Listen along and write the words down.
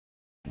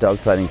Dog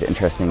sledding is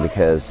interesting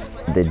because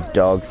the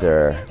dogs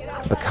are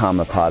become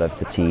a part of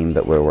the team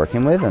that we're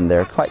working with, and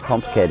they're quite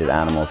complicated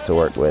animals to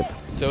work with.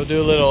 So we'll do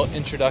a little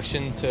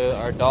introduction to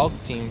our dog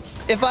team.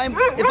 If I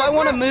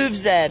want to move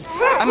Zed,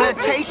 I'm going to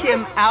take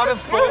him out of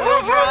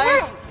four-wheel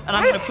drive and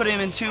I'm going to put him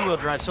in two-wheel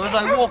drive. So as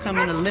I walk, I'm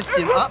going to lift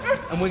him up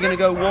and we're going to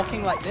go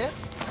walking like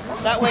this.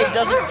 That way he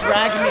doesn't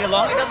drag me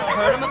along, it doesn't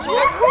hurt him at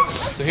all.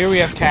 So here we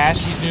have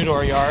Cash, he's new to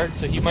our yard,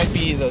 so he might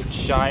be the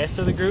shyest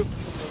of the group.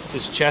 This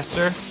is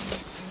Chester,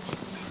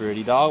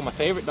 pretty dog, my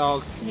favorite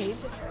dog.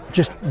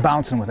 Just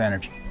bouncing with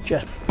energy,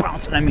 just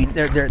bouncing. I mean,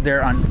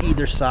 they're on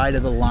either side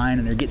of the line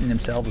and they're getting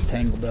themselves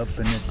tangled up,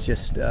 and it's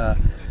just,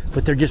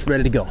 but they're just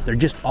ready to go. They're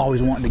just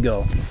always wanting to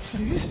go.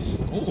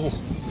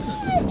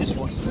 Oh, just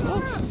wants to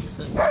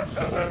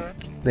go.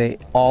 They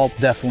all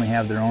definitely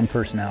have their own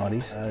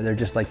personalities. They're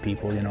just like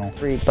people, you know.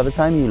 By the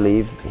time you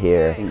leave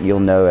here, you'll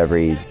know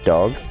every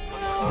dog.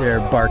 They're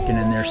barking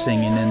and they're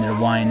singing and they're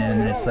whining,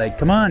 and it's like,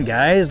 come on,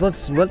 guys,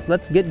 let's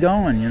get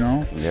going, you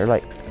know. They're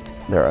like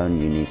their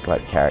own unique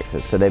like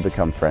characters, so they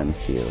become friends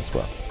to you as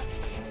well.